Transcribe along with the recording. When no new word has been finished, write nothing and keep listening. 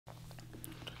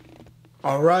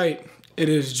All right, it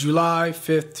is July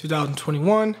 5th,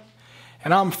 2021,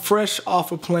 and I'm fresh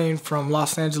off a plane from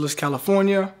Los Angeles,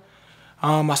 California.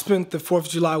 I spent the 4th of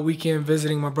July weekend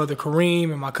visiting my brother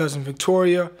Kareem and my cousin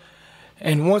Victoria.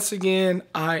 And once again,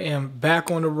 I am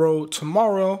back on the road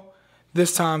tomorrow,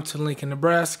 this time to Lincoln,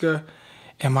 Nebraska,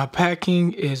 and my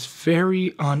packing is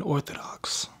very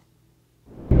unorthodox.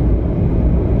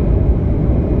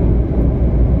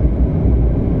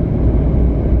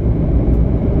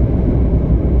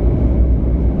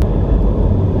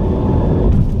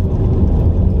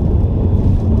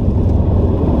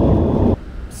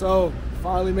 So,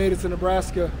 finally made it to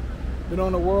Nebraska. Been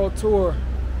on a world tour.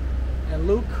 And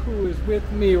look who is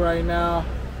with me right now.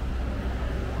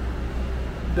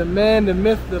 The man, the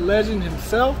myth, the legend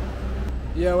himself.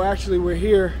 Yo, actually we're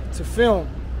here to film.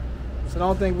 So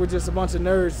don't think we're just a bunch of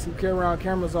nerds who carry around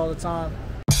cameras all the time.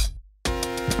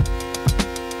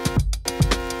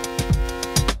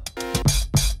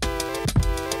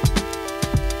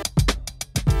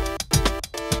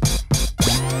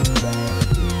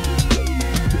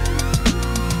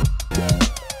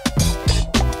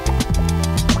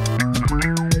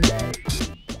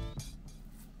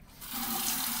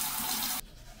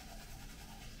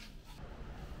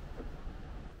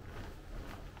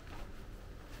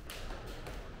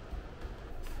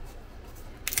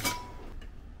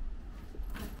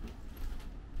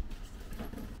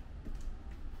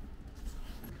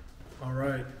 All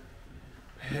right,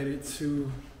 headed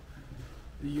to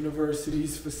the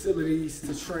university's facilities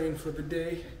to train for the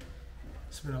day.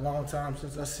 It's been a long time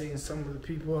since I've seen some of the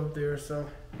people up there, so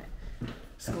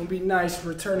it's gonna be nice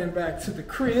returning back to the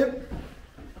crib.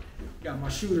 Got my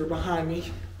shooter behind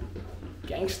me,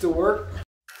 gangster work.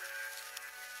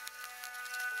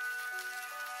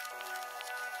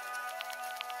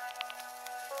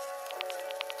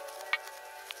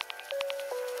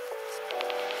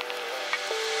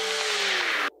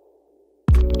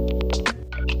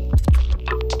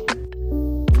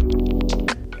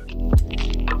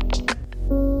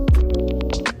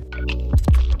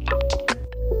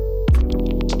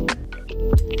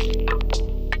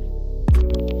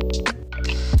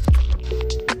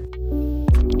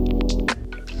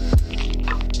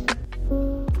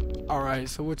 Alright,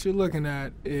 so what you're looking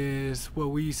at is what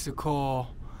we used to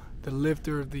call the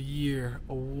Lifter of the Year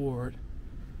award.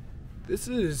 This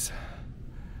is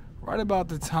right about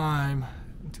the time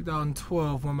in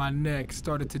 2012 when my neck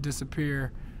started to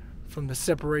disappear from the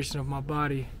separation of my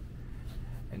body.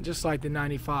 And just like the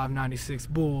 95-96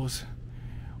 Bulls,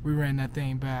 we ran that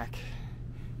thing back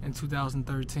in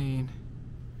 2013.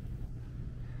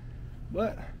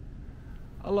 But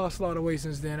I lost a lot of weight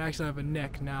since then. I actually have a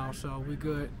neck now, so we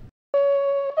good.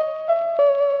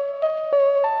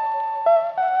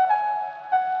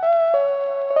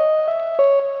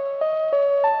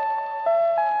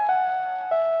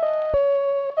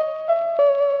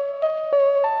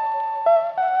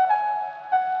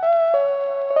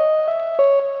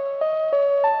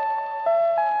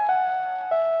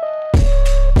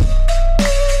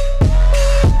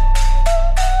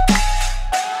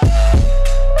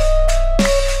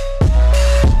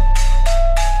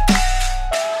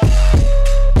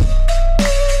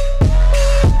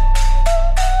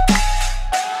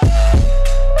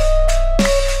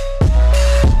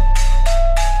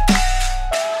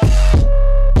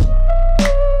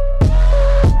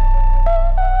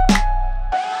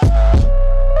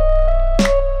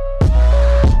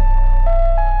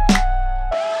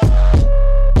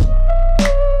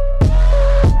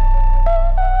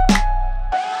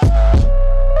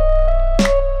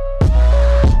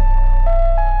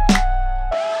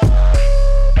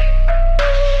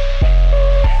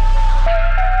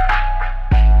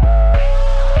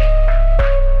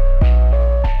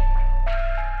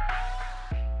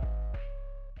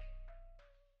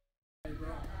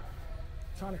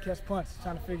 Trying to catch punts,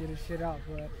 trying to figure this shit out,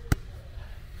 but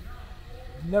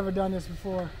I've never done this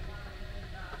before.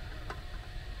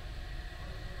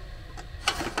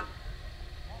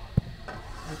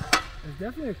 It's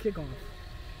definitely a kickoff.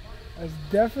 It's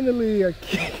definitely a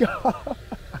kickoff.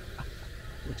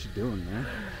 What you doing, man?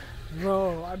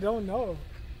 Bro, I don't know.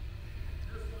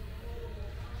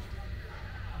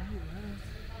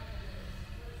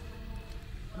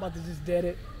 I'm about to just dead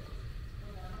it.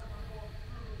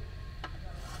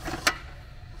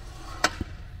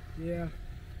 Yeah.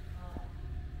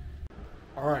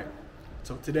 All right,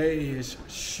 so today is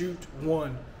shoot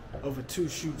one of a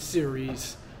 2-shoot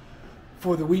series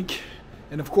for the week.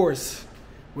 And of course,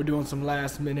 we're doing some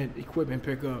last minute equipment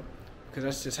pickup because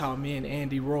that's just how me and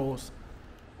Andy rolls.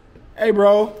 Hey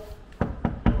bro,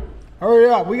 hurry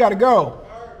up, we gotta go.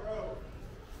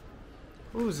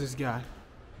 Who is this guy?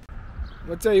 I'm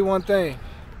gonna tell you one thing.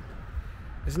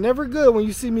 It's never good when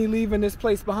you see me leaving this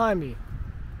place behind me.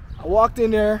 I walked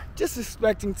in there just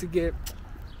expecting to get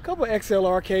a couple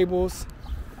XLR cables.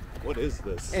 What is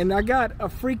this? And I got a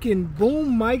freaking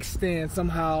boom mic stand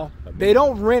somehow. They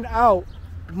don't rent out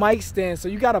mic stands, so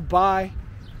you gotta buy.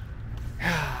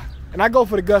 And I go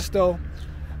for the gusto.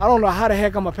 I don't know how the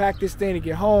heck I'm gonna pack this thing to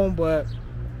get home, but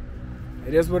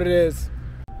it is what it is.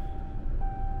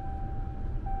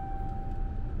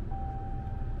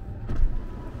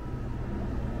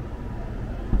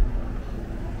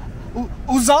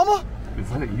 Uzama? Is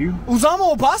that you?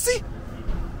 Uzama Obasi?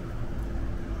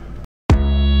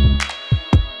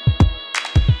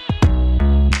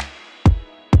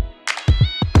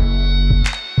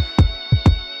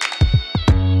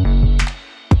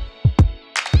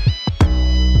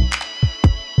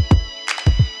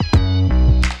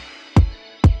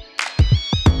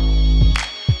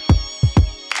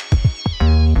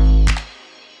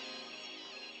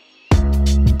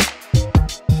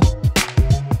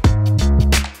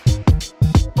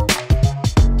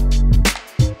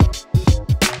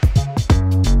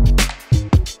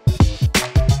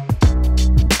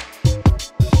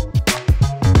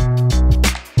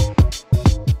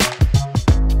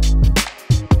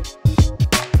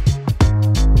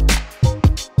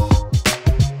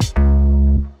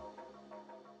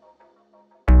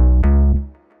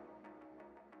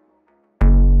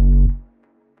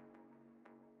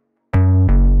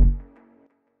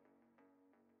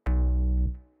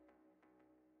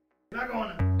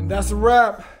 And that's a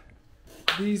wrap.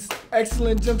 These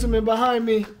excellent gentlemen behind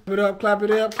me. Clap it up, clap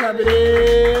it up, clap it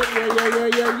in.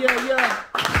 Yeah.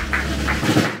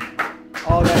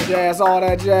 All that jazz, all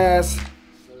that jazz.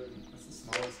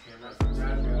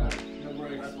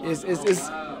 It's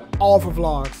all for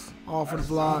vlogs. All for the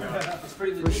vlog.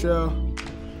 For sure.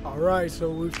 Alright, so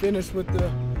we finished with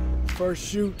the first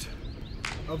shoot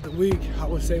of the week. I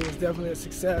would say it was definitely a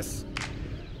success.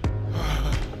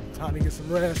 Time to get some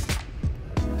rest.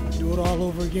 Do it all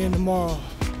over again tomorrow.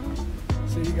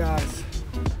 See you guys.